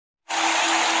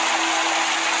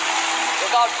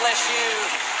God bless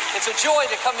you. It's a joy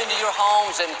to come into your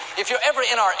homes, and if you're ever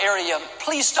in our area,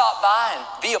 please stop by and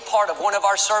be a part of one of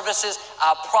our services.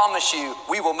 I promise you,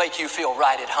 we will make you feel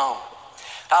right at home.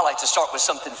 I like to start with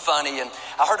something funny, and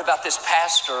I heard about this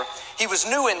pastor. He was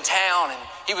new in town, and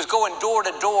he was going door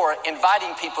to door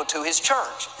inviting people to his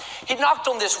church. He knocked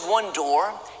on this one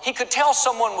door. He could tell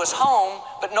someone was home,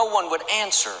 but no one would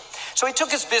answer. So he took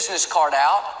his business card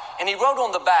out, and he wrote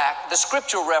on the back the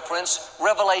scripture reference,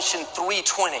 Revelation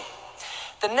 3:20.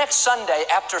 The next Sunday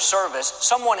after service,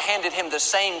 someone handed him the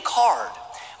same card.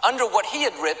 Under what he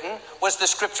had written was the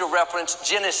scripture reference,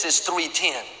 Genesis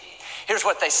 3:10. Here's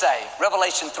what they say,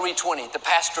 Revelation 3:20, the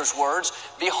pastor's words,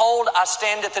 "Behold, I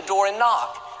stand at the door and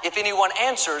knock. If anyone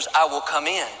answers, I will come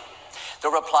in." The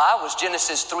reply was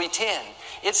Genesis 3:10.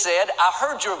 It said, "I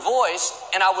heard your voice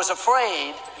and I was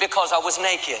afraid because I was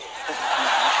naked."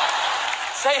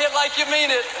 Say it like you mean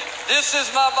it. This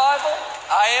is my Bible.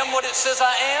 I am what it says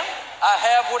I am. I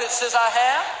have what it says I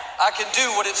have. I can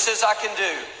do what it says I can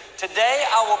do. Today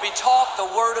I will be taught the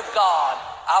word of God.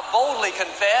 I boldly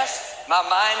confess. My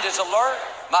mind is alert.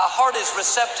 My heart is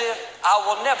receptive. I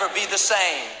will never be the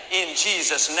same. In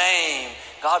Jesus' name,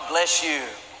 God bless you.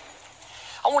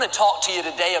 I want to talk to you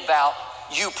today about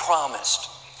you promised.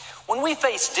 When we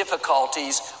face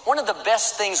difficulties, one of the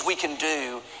best things we can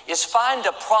do is find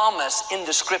a promise in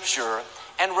the scripture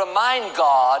and remind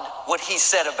God what he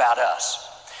said about us.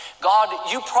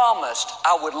 God, you promised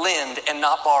I would lend and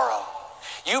not borrow.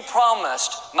 You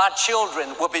promised my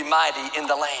children will be mighty in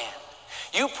the land.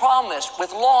 You promised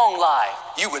with long life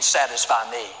you would satisfy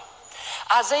me.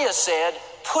 Isaiah said,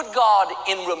 put God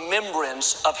in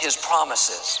remembrance of his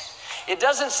promises. It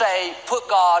doesn't say put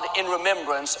God in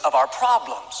remembrance of our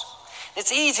problems.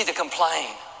 It's easy to complain.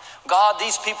 God,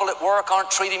 these people at work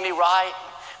aren't treating me right.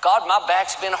 God, my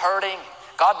back's been hurting.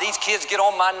 God, these kids get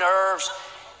on my nerves.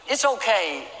 It's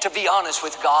okay to be honest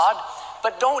with God,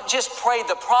 but don't just pray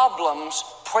the problems,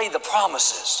 pray the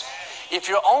promises. If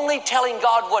you're only telling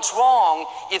God what's wrong,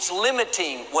 it's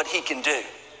limiting what he can do.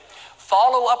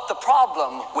 Follow up the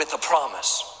problem with a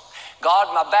promise.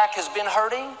 God, my back has been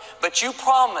hurting, but you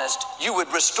promised you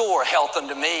would restore health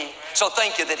unto me. So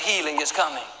thank you that healing is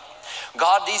coming.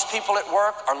 God, these people at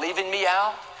work are leaving me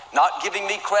out, not giving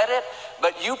me credit,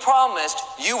 but you promised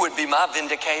you would be my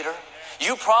vindicator.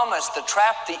 You promised the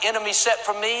trap the enemy set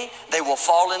for me, they will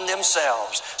fall in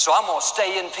themselves. So I'm going to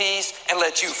stay in peace and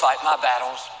let you fight my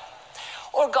battles.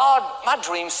 Or God, my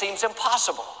dream seems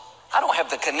impossible. I don't have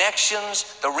the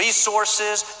connections, the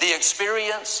resources, the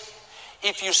experience.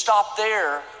 If you stop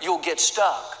there, you'll get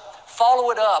stuck. Follow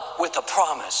it up with a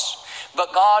promise.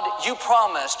 But God, you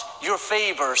promised your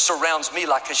favor surrounds me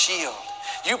like a shield.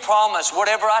 You promised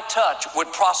whatever I touch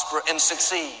would prosper and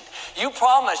succeed. You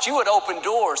promised you would open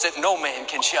doors that no man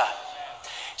can shut.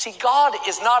 See, God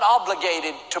is not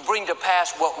obligated to bring to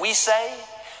pass what we say,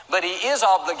 but he is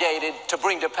obligated to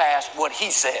bring to pass what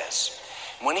he says.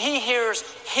 When he hears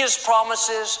his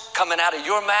promises coming out of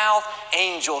your mouth,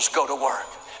 angels go to work.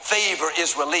 Favor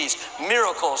is released.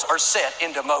 Miracles are set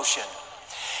into motion.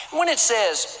 When it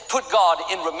says, put God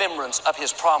in remembrance of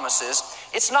his promises,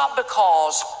 it's not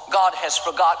because God has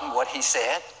forgotten what he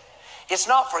said. It's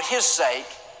not for his sake,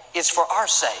 it's for our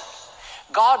sake.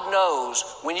 God knows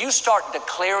when you start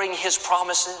declaring his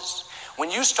promises, when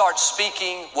you start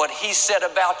speaking what he said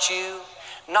about you,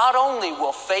 not only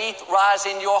will faith rise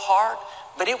in your heart,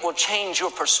 but it will change your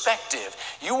perspective.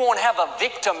 You won't have a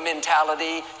victim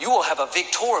mentality, you will have a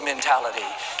victor mentality.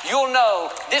 You'll know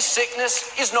this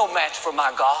sickness is no match for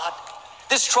my God.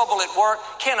 This trouble at work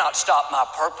cannot stop my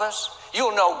purpose.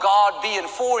 You'll know God being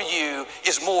for you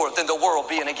is more than the world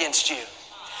being against you.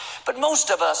 But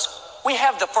most of us, we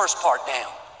have the first part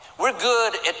down. We're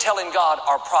good at telling God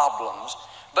our problems,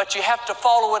 but you have to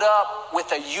follow it up with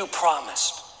a you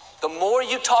promised. The more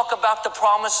you talk about the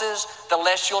promises, the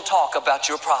less you'll talk about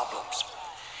your problems.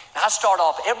 Now, I start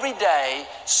off every day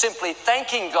simply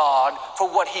thanking God for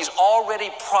what he's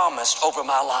already promised over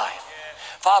my life.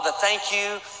 Father, thank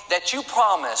you that you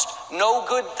promised no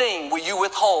good thing will you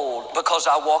withhold because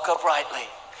I walk uprightly.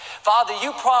 Father,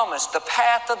 you promised the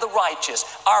path of the righteous,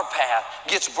 our path,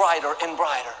 gets brighter and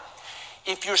brighter.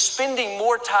 If you're spending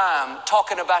more time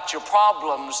talking about your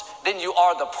problems than you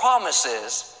are the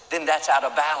promises, then that's out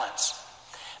of balance.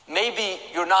 Maybe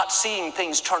you're not seeing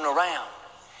things turn around.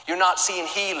 You're not seeing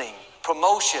healing,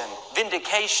 promotion,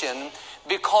 vindication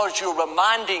because you're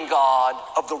reminding God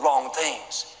of the wrong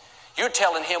things. You're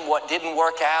telling him what didn't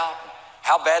work out,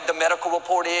 how bad the medical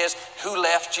report is, who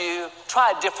left you.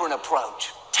 Try a different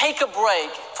approach. Take a break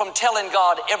from telling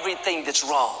God everything that's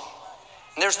wrong.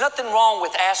 And there's nothing wrong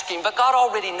with asking, but God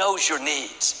already knows your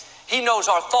needs. He knows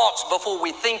our thoughts before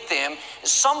we think them. At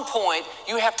some point,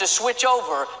 you have to switch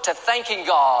over to thanking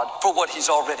God for what he's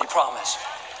already promised.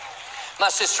 My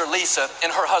sister Lisa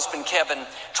and her husband Kevin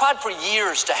tried for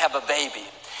years to have a baby.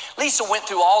 Lisa went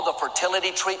through all the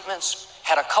fertility treatments,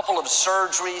 had a couple of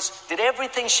surgeries, did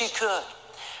everything she could.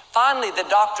 Finally, the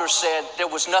doctor said there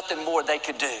was nothing more they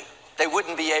could do. They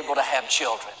wouldn't be able to have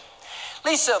children.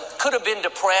 Lisa could have been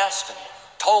depressed and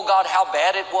told God how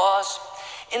bad it was.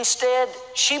 Instead,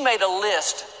 she made a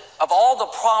list of all the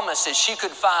promises she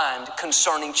could find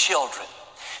concerning children.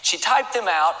 She typed them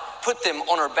out, put them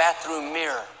on her bathroom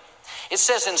mirror. It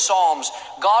says in Psalms,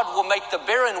 God will make the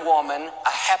barren woman a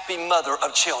happy mother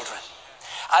of children.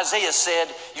 Isaiah said,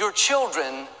 your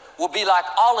children will be like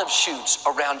olive shoots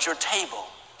around your table.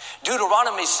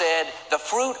 Deuteronomy said, the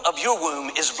fruit of your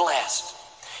womb is blessed.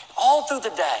 All through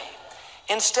the day,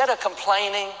 instead of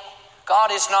complaining,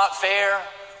 God is not fair,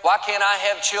 why can't I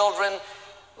have children?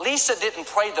 Lisa didn't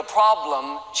pray the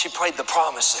problem, she prayed the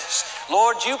promises.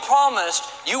 Lord, you promised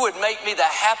you would make me the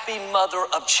happy mother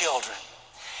of children.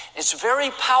 It's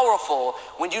very powerful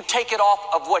when you take it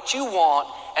off of what you want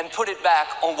and put it back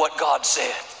on what God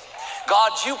said.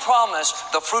 God, you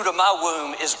promised the fruit of my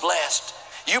womb is blessed.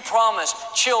 You promised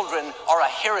children are a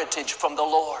heritage from the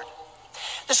Lord.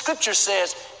 The scripture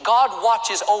says God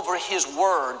watches over his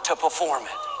word to perform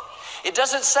it. It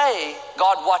doesn't say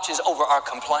God watches over our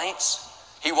complaints.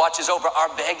 He watches over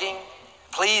our begging.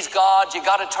 Please, God, you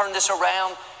got to turn this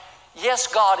around. Yes,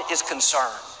 God is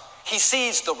concerned. He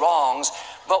sees the wrongs,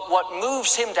 but what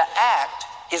moves him to act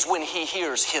is when he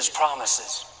hears his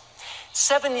promises.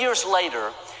 7 years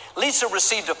later, Lisa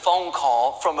received a phone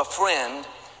call from a friend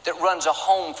that runs a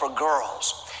home for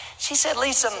girls. She said,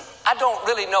 Lisa, I don't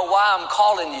really know why I'm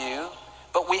calling you,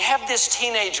 but we have this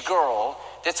teenage girl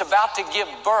that's about to give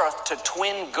birth to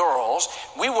twin girls.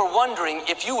 We were wondering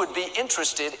if you would be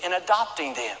interested in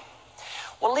adopting them.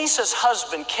 Well, Lisa's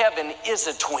husband, Kevin, is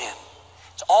a twin.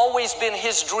 It's always been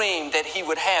his dream that he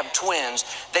would have twins.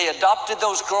 They adopted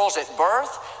those girls at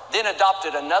birth, then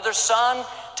adopted another son.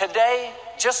 Today,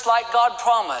 just like God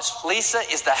promised, Lisa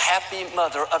is the happy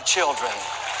mother of children.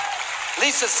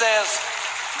 Lisa says,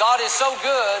 God is so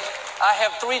good, I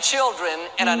have 3 children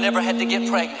and I never had to get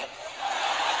pregnant.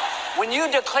 When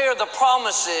you declare the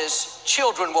promises,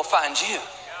 children will find you.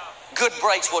 Good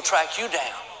breaks will track you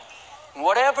down.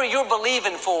 Whatever you're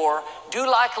believing for, do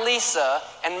like Lisa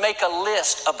and make a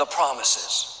list of the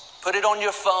promises. Put it on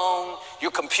your phone,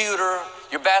 your computer,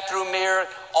 your bathroom mirror.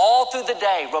 All through the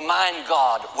day, remind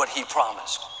God what he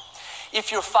promised.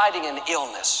 If you're fighting an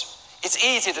illness, it's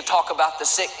easy to talk about the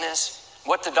sickness,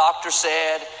 what the doctor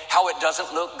said, how it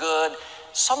doesn't look good.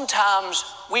 Sometimes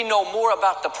we know more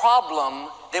about the problem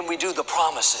than we do the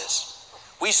promises.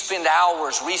 We spend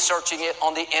hours researching it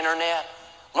on the internet,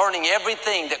 learning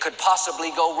everything that could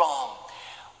possibly go wrong.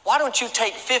 Why don't you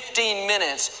take 15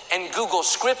 minutes and Google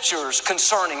scriptures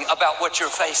concerning about what you're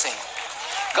facing?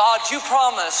 God, you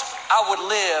promised I would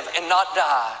live and not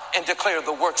die and declare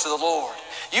the works of the Lord.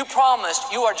 You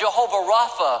promised you are Jehovah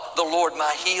Rapha, the Lord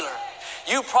my healer.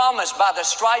 You promised by the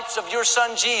stripes of your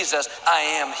son Jesus, I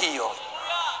am healed.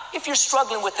 If you're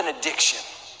struggling with an addiction,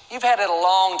 you've had it a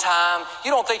long time,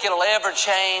 you don't think it'll ever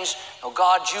change. No,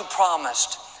 God, you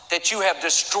promised that you have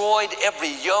destroyed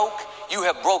every yoke, you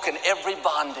have broken every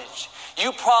bondage.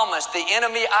 You promised the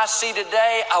enemy I see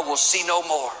today, I will see no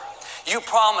more. You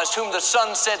promised whom the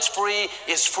Son sets free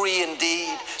is free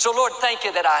indeed. So Lord, thank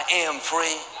you that I am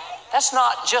free. That's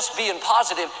not just being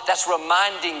positive, that's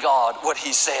reminding God what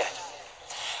he said.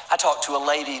 I talked to a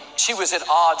lady, she was at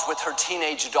odds with her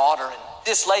teenage daughter, and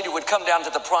this lady would come down to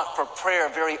the front for prayer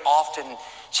very often.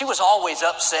 She was always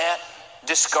upset,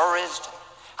 discouraged.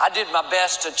 I did my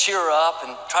best to cheer her up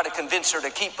and try to convince her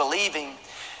to keep believing.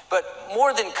 But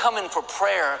more than coming for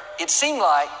prayer, it seemed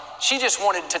like she just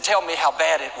wanted to tell me how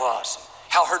bad it was,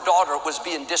 how her daughter was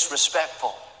being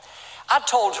disrespectful. I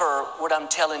told her what I'm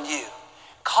telling you.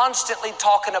 Constantly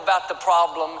talking about the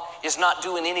problem is not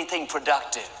doing anything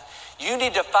productive. You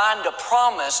need to find a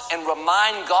promise and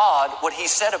remind God what he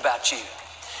said about you.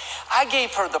 I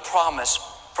gave her the promise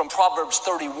from Proverbs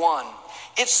 31.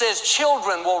 It says,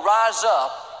 children will rise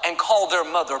up and call their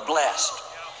mother blessed.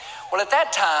 Well, at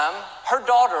that time, her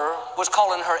daughter was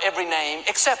calling her every name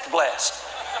except blessed.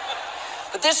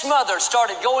 But this mother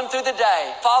started going through the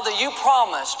day, Father, you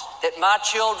promised that my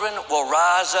children will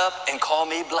rise up and call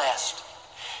me blessed.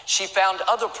 She found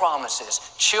other promises.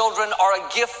 Children are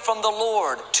a gift from the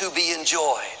Lord to be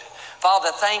enjoyed. Father,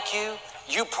 thank you.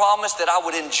 You promised that I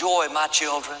would enjoy my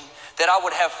children, that I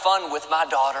would have fun with my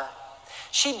daughter.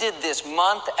 She did this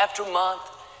month after month,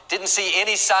 didn't see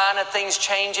any sign of things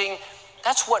changing.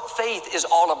 That's what faith is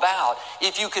all about.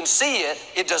 If you can see it,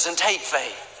 it doesn't take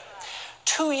faith.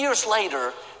 2 years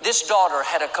later, this daughter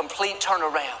had a complete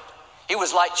turnaround. It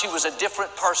was like she was a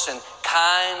different person,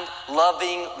 kind,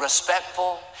 loving,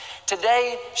 respectful.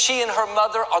 Today, she and her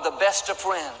mother are the best of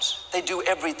friends. They do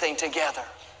everything together.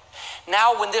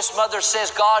 Now, when this mother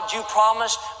says, God, you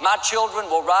promised my children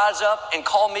will rise up and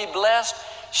call me blessed,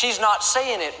 she's not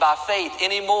saying it by faith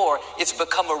anymore. It's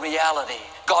become a reality.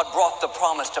 God brought the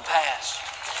promise to pass.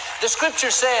 The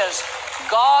scripture says,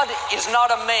 God is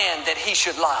not a man that he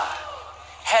should lie.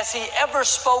 Has he ever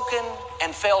spoken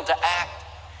and failed to act?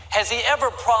 Has he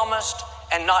ever promised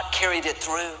and not carried it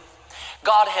through?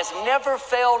 God has never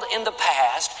failed in the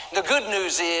past. The good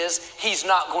news is he's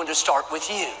not going to start with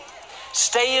you.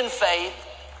 Stay in faith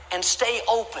and stay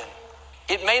open.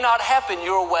 It may not happen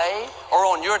your way or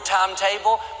on your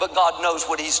timetable, but God knows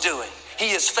what he's doing.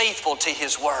 He is faithful to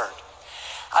his word.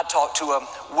 I talked to a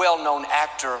well-known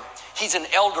actor. He's an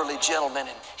elderly gentleman,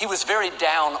 and he was very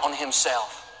down on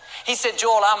himself. He said,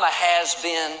 Joel, I'm a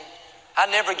has-been. I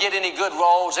never get any good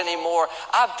roles anymore.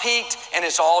 I've peaked, and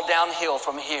it's all downhill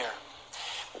from here.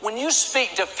 When you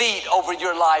speak defeat over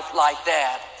your life like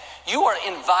that, you are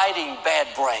inviting bad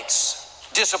breaks,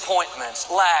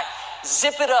 disappointments, lack.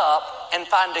 Zip it up and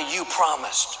find a you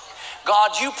promised.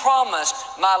 God, you promised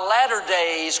my latter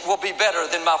days will be better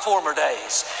than my former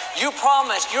days. You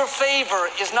promised your favor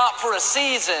is not for a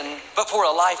season, but for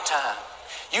a lifetime.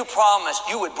 You promised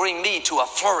you would bring me to a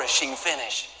flourishing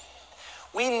finish.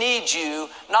 We need you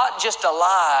not just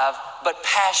alive, but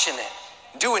passionate,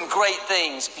 doing great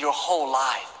things your whole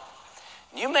life.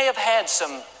 You may have had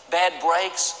some bad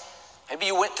breaks. Maybe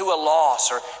you went through a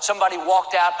loss or somebody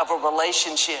walked out of a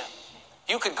relationship.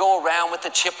 You could go around with a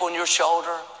chip on your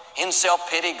shoulder, in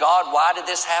self-pity. God, why did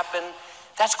this happen?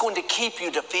 That's going to keep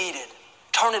you defeated.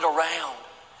 Turn it around.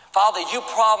 Father, you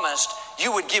promised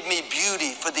you would give me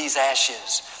beauty for these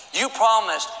ashes. You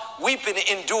promised weeping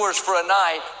endures for a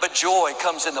night, but joy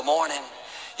comes in the morning.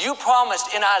 You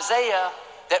promised in Isaiah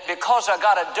that because I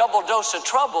got a double dose of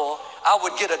trouble, I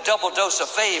would get a double dose of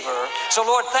favor. So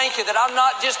Lord, thank you that I'm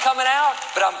not just coming out,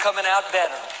 but I'm coming out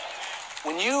better.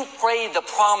 When you pray the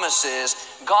promises,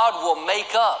 God will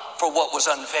make up for what was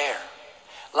unfair.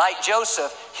 Like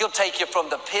Joseph, he'll take you from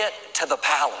the pit to the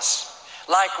palace.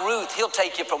 Like Ruth, he'll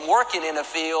take you from working in a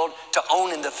field to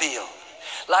owning the field.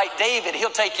 Like David, he'll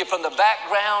take you from the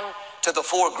background to the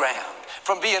foreground,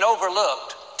 from being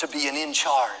overlooked to being in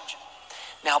charge.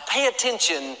 Now pay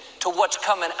attention to what's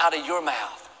coming out of your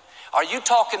mouth. Are you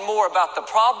talking more about the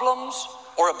problems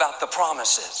or about the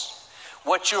promises?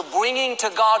 What you're bringing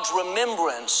to God's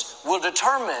remembrance will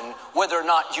determine whether or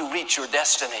not you reach your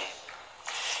destiny.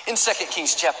 In 2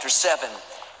 Kings chapter 7,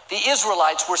 the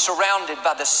Israelites were surrounded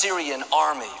by the Syrian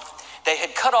army. They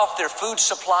had cut off their food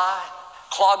supply,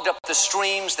 clogged up the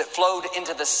streams that flowed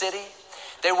into the city.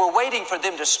 They were waiting for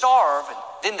them to starve, and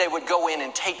then they would go in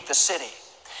and take the city.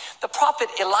 The prophet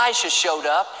Elisha showed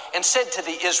up and said to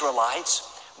the Israelites,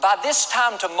 by this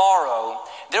time tomorrow,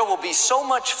 there will be so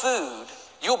much food,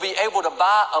 you'll be able to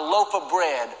buy a loaf of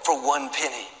bread for 1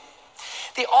 penny.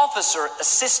 The officer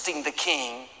assisting the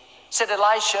king said,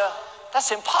 Elisha,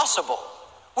 that's impossible.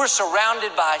 We're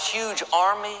surrounded by a huge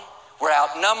army. We're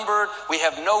outnumbered. We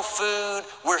have no food.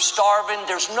 We're starving.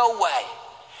 There's no way.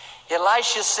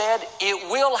 Elisha said,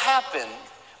 it will happen.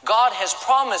 God has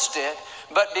promised it,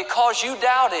 but because you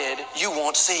doubted, you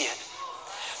won't see it.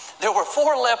 There were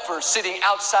 4 lepers sitting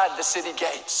outside the city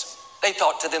gates. They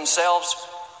thought to themselves,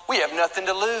 we have nothing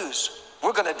to lose.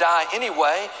 We're going to die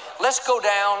anyway. Let's go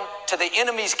down to the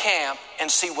enemy's camp and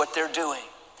see what they're doing.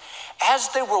 As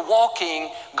they were walking,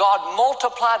 God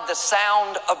multiplied the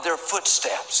sound of their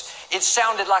footsteps. It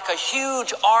sounded like a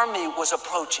huge army was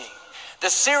approaching. The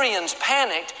Syrians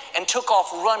panicked and took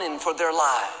off running for their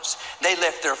lives. They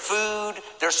left their food,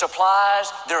 their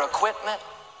supplies, their equipment.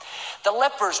 The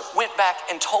lepers went back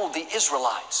and told the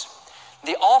Israelites.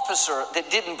 The officer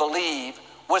that didn't believe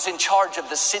was in charge of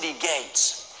the city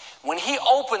gates. When he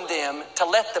opened them to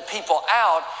let the people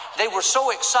out, they were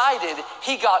so excited,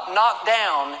 he got knocked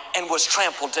down and was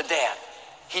trampled to death.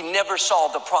 He never saw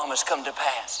the promise come to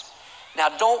pass. Now,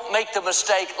 don't make the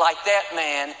mistake like that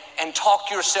man and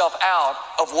talk yourself out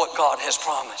of what God has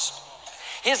promised.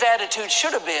 His attitude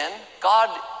should have been, God,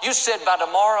 you said by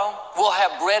tomorrow we'll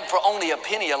have bread for only a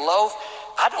penny a loaf.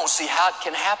 I don't see how it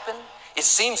can happen. It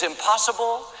seems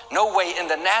impossible. No way in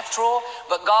the natural,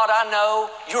 but God, I know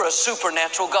you're a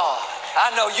supernatural God.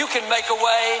 I know you can make a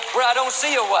way where I don't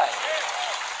see a way.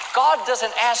 God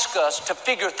doesn't ask us to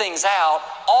figure things out.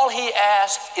 All he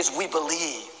asks is we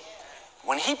believe.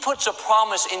 When he puts a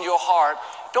promise in your heart,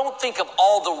 don't think of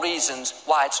all the reasons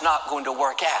why it's not going to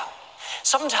work out.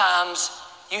 Sometimes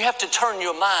you have to turn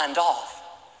your mind off.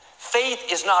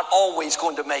 Faith is not always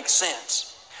going to make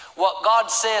sense. What God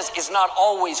says is not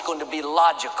always going to be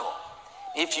logical.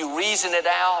 If you reason it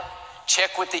out,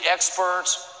 check with the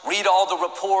experts, read all the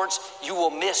reports, you will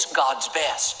miss God's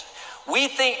best. We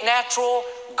think natural,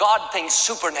 God thinks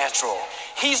supernatural.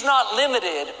 He's not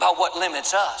limited by what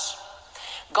limits us.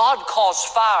 God caused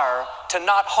fire to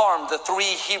not harm the 3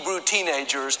 Hebrew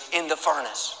teenagers in the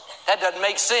furnace. That doesn't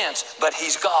make sense, but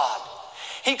He's God.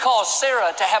 He caused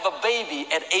Sarah to have a baby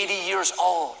at 80 years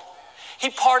old. He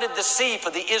parted the sea for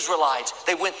the Israelites.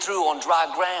 They went through on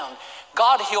dry ground.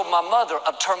 God healed my mother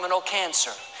of terminal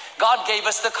cancer. God gave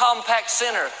us the Compaq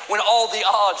Center when all the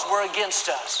odds were against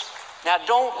us. Now,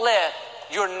 don't let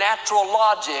your natural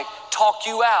logic talk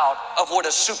you out of what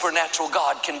a supernatural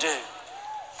God can do.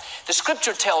 The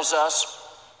scripture tells us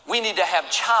we need to have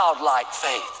childlike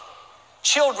faith.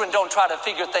 Children don't try to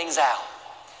figure things out.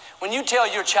 When you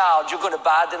tell your child you're going to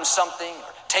buy them something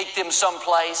or take them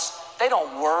someplace, they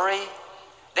don't worry.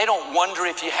 They don't wonder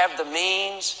if you have the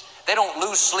means. They don't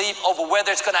lose sleep over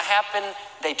whether it's going to happen.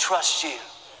 They trust you.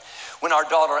 When our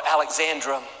daughter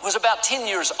Alexandra was about 10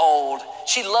 years old,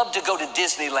 she loved to go to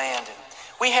Disneyland.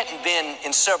 We hadn't been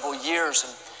in several years.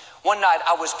 And one night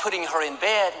I was putting her in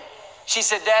bed. She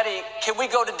said, "Daddy, can we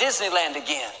go to Disneyland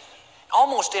again?"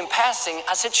 Almost in passing,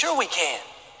 I said, "Sure we can."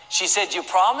 She said, "You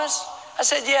promise?" I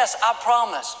said, "Yes, I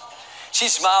promise." She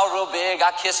smiled real big.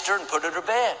 I kissed her and put her to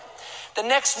bed. The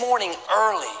next morning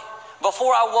early,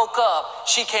 before I woke up,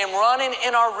 she came running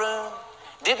in our room,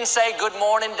 didn't say, "Good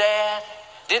morning, Dad,"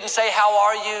 didn't say, "How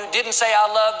are you?" Didn't say, "I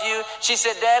love you." She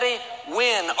said, "Daddy,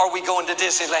 when are we going to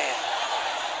Disneyland?"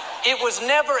 It was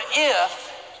never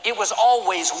if, it was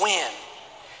always when.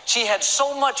 She had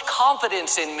so much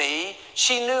confidence in me,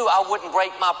 she knew I wouldn't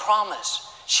break my promise.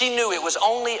 She knew it was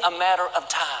only a matter of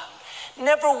time.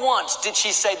 Never once did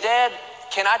she say, "Dad,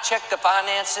 can I check the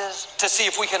finances to see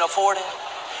if we can afford it?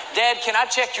 Dad, can I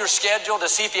check your schedule to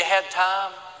see if you had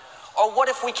time? Or what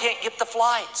if we can't get the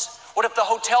flights? What if the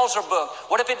hotels are booked?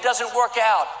 What if it doesn't work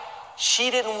out?"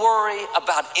 She didn't worry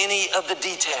about any of the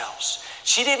details.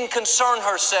 She didn't concern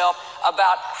herself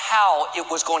about how it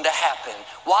was going to happen.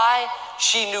 Why?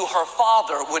 She knew her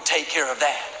Father would take care of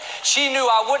that. She knew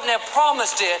I wouldn't have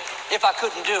promised it if I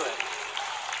couldn't do it.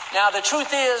 Now, the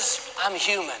truth is, I'm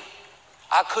human.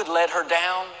 I could let her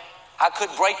down. I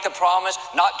could break the promise,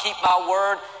 not keep my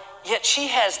word. Yet she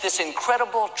has this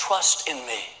incredible trust in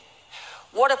me.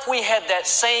 What if we had that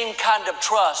same kind of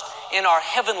trust in our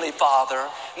Heavenly Father,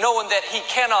 knowing that He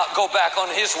cannot go back on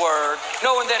His word,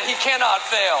 knowing that He cannot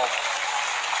fail?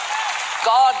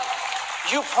 God,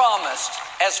 you promised,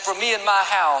 as for me and my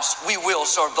house, we will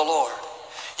serve the Lord.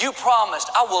 You promised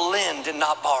I will lend and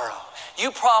not borrow.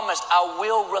 You promised I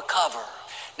will recover.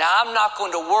 Now, I'm not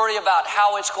going to worry about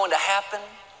how it's going to happen.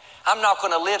 I'm not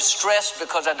going to live stressed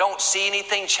because I don't see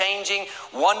anything changing,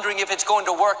 wondering if it's going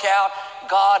to work out.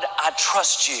 God, I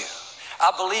trust you.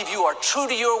 I believe you are true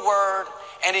to your word,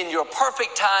 and in your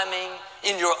perfect timing,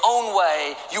 in your own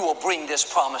way, you will bring this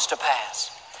promise to pass.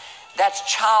 That's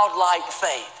childlike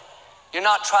faith. You're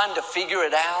not trying to figure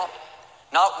it out,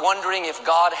 not wondering if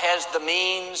God has the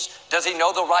means. Does He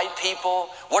know the right people?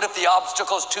 What if the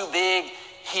obstacle's too big?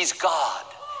 He's God.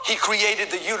 He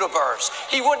created the universe.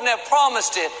 He wouldn't have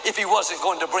promised it if He wasn't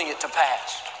going to bring it to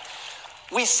pass.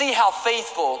 We see how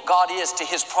faithful God is to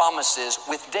His promises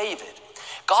with David.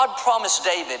 God promised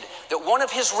David that one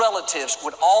of his relatives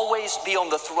would always be on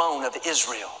the throne of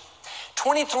Israel.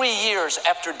 23 years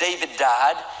after David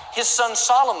died, his son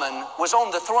Solomon was on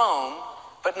the throne,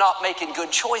 but not making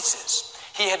good choices.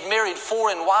 He had married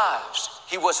foreign wives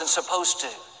he wasn't supposed to.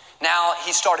 Now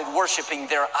he started worshiping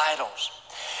their idols.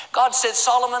 God said,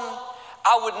 "Solomon,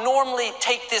 I would normally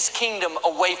take this kingdom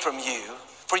away from you,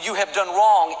 for you have done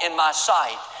wrong in my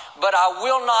sight, but I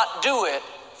will not do it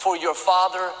for your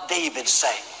father David's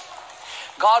sake."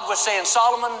 God was saying,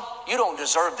 "Solomon, you don't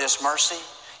deserve this mercy.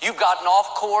 You've gotten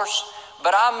off course,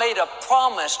 but I made a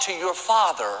promise to your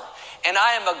father, and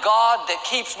I am a God that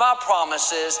keeps my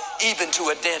promises even to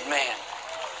a dead man."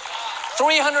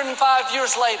 305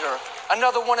 years later,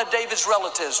 another one of David's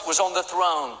relatives was on the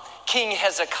throne, King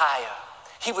Hezekiah.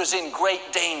 He was in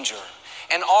great danger.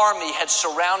 An army had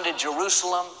surrounded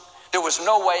Jerusalem. There was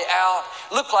no way out.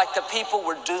 Looked like the people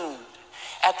were doomed.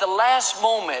 At the last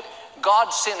moment,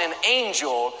 God sent an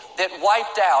angel that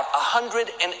wiped out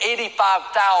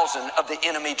 185,000 of the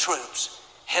enemy troops.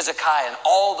 Hezekiah and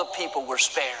all the people were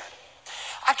spared.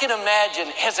 I can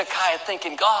imagine Hezekiah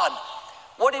thinking, "God,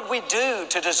 what did we do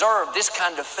to deserve this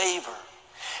kind of favor?"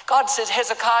 God says,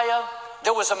 "Hezekiah,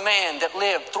 there was a man that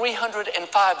lived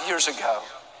 305 years ago.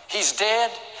 He's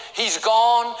dead, he's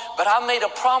gone, but I made a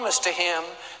promise to him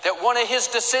that one of his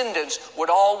descendants would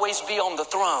always be on the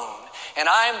throne. And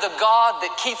I am the God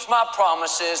that keeps my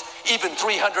promises even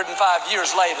 305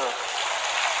 years later.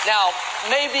 Now,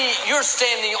 maybe you're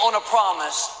standing on a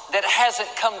promise that hasn't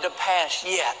come to pass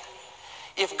yet.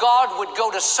 If God would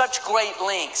go to such great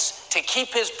lengths to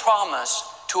keep his promise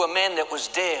to a man that was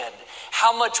dead,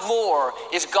 how much more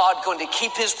is God going to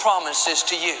keep his promises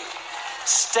to you?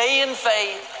 Stay in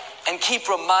faith and keep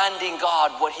reminding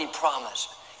God what he promised.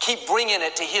 Keep bringing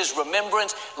it to his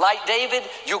remembrance. Like David,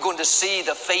 you're going to see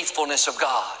the faithfulness of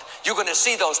God. You're going to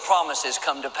see those promises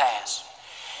come to pass.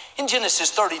 In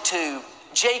Genesis 32,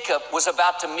 Jacob was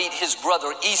about to meet his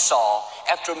brother Esau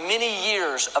after many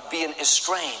years of being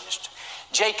estranged.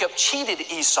 Jacob cheated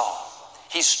Esau.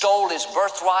 He stole his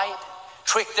birthright,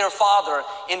 tricked their father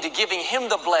into giving him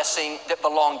the blessing that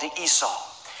belonged to Esau.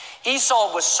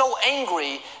 Esau was so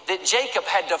angry that Jacob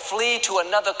had to flee to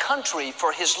another country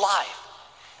for his life.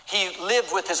 He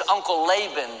lived with his uncle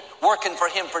Laban, working for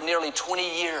him for nearly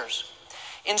 20 years.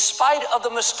 In spite of the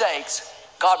mistakes,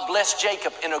 God blessed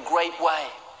Jacob in a great way.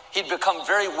 He'd become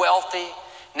very wealthy.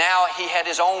 Now he had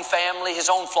his own family, his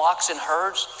own flocks and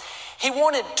herds. He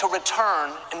wanted to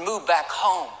return and move back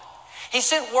home. He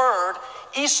sent word.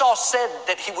 Esau said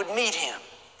that he would meet him.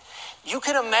 You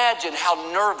can imagine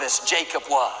how nervous Jacob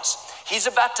was. He's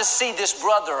about to see this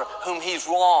brother whom he's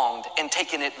wronged and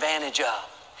taken advantage of.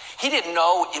 He didn't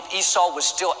know if Esau was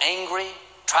still angry,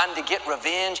 trying to get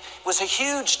revenge. It was a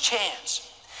huge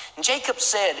chance. And Jacob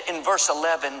said in verse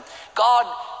 11, God,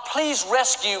 please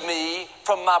rescue me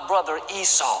from my brother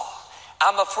Esau.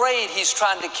 I'm afraid he's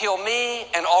trying to kill me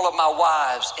and all of my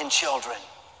wives and children.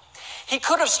 He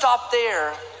could have stopped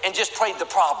there and just prayed the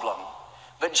problem,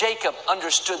 but Jacob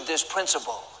understood this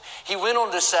principle. He went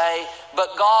on to say,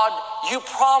 but God, you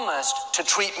promised to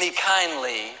treat me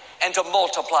kindly and to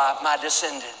multiply my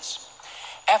descendants.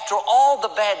 After all the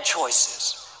bad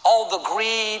choices, all the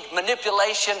greed,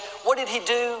 manipulation, what did he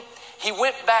do? He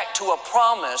went back to a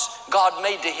promise God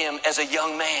made to him as a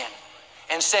young man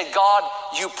and said, God,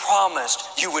 you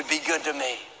promised you would be good to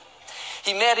me.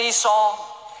 He met Esau.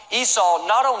 Esau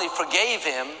not only forgave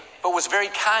him, but was very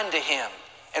kind to him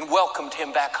and welcomed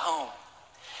him back home.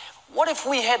 What if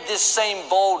we had this same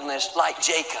boldness like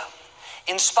Jacob?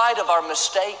 In spite of our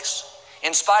mistakes,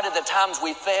 in spite of the times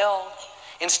we failed,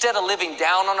 instead of living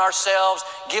down on ourselves,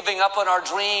 giving up on our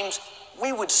dreams,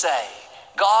 we would say,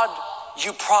 God,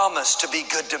 you promised to be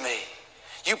good to me.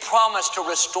 You promised to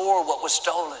restore what was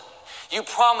stolen. You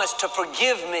promised to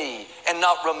forgive me and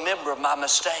not remember my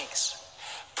mistakes.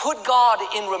 Put God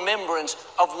in remembrance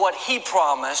of what he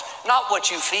promised, not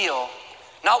what you feel,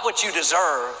 not what you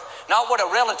deserve, not what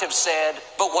a relative said,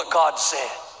 but what God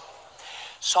said.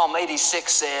 Psalm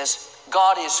 86 says,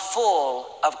 God is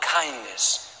full of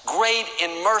kindness, great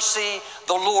in mercy.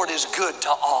 The Lord is good to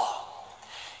all.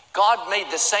 God made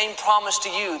the same promise to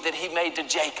you that he made to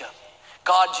Jacob.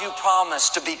 God, you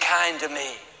promised to be kind to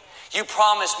me. You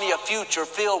promised me a future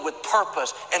filled with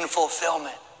purpose and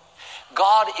fulfillment.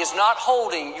 God is not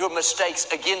holding your mistakes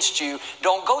against you.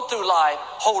 Don't go through life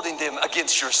holding them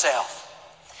against yourself.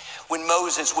 When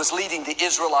Moses was leading the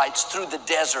Israelites through the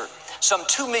desert, some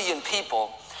 2 million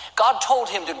people, God told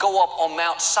him to go up on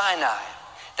Mount Sinai.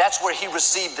 That's where he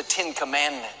received the 10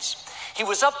 Commandments. He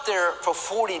was up there for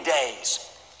 40 days.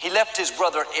 He left his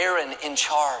brother Aaron in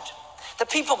charge. The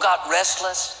people got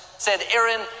restless, said,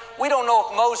 Aaron, we don't know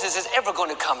if Moses is ever going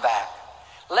to come back.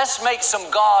 Let's make some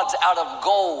gods out of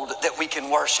gold that we can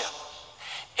worship.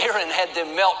 Aaron had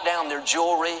them melt down their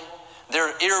jewelry,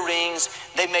 their earrings.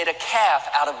 They made a calf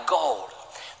out of gold.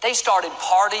 They started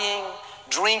partying,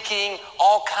 drinking,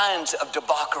 all kinds of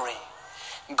debauchery.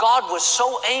 God was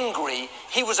so angry,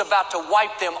 he was about to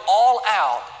wipe them all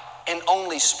out and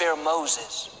only spare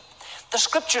Moses. The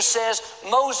scripture says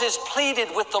Moses pleaded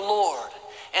with the Lord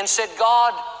and said,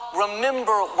 God,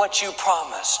 remember what you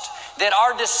promised, that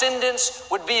our descendants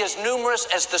would be as numerous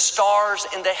as the stars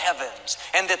in the heavens,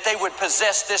 and that they would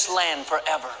possess this land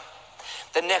forever.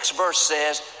 The next verse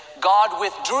says, God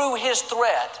withdrew his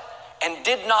threat and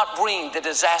did not bring the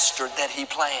disaster that he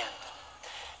planned.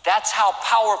 That's how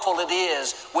powerful it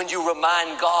is when you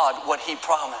remind God what he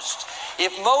promised.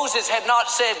 If Moses had not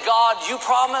said, God, you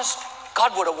promised,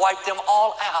 God would have wiped them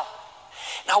all out.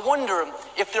 And I wonder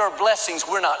if there are blessings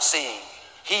we're not seeing.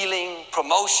 Healing,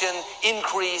 promotion,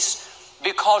 increase,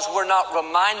 because we're not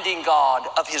reminding God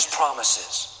of his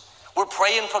promises. We're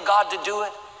praying for God to do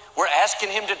it. We're asking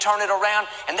him to turn it around,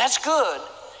 and that's good.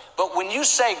 But when you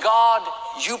say, God,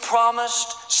 you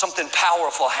promised, something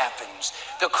powerful happens.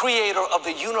 The creator of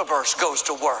the universe goes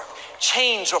to work.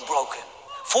 Chains are broken.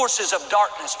 Forces of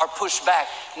darkness are pushed back.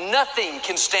 Nothing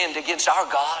can stand against our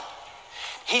God.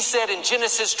 He said in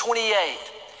Genesis 28,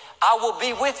 I will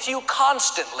be with you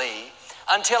constantly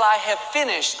until I have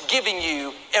finished giving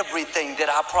you everything that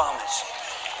I promised.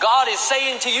 God is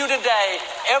saying to you today,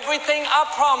 everything I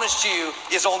promised you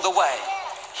is on the way.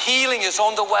 Healing is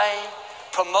on the way.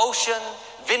 Promotion,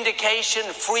 vindication,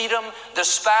 freedom, the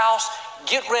spouse.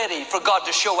 Get ready for God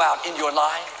to show out in your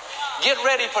life. Get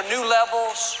ready for new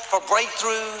levels, for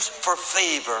breakthroughs, for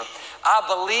favor. I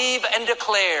believe and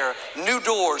declare new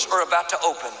doors are about to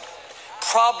open.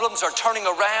 Problems are turning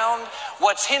around.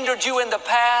 What's hindered you in the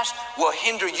past will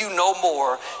hinder you no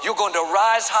more. You're going to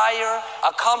rise higher,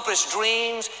 accomplish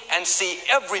dreams, and see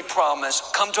every promise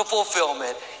come to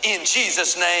fulfillment in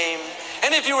Jesus' name.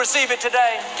 And if you receive it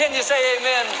today, can you say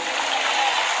amen?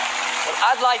 Well,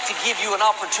 I'd like to give you an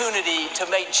opportunity to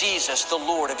make Jesus the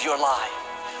Lord of your life.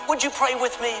 Would you pray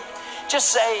with me? Just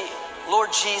say, Lord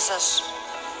Jesus,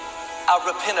 I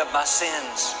repent of my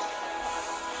sins.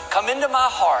 Come into my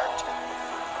heart.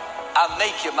 I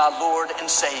make you my Lord and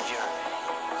Savior.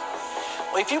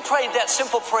 Well, if you prayed that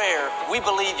simple prayer, we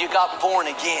believe you got born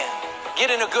again. Get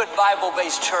in a good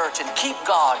Bible-based church and keep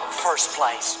God first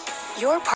place.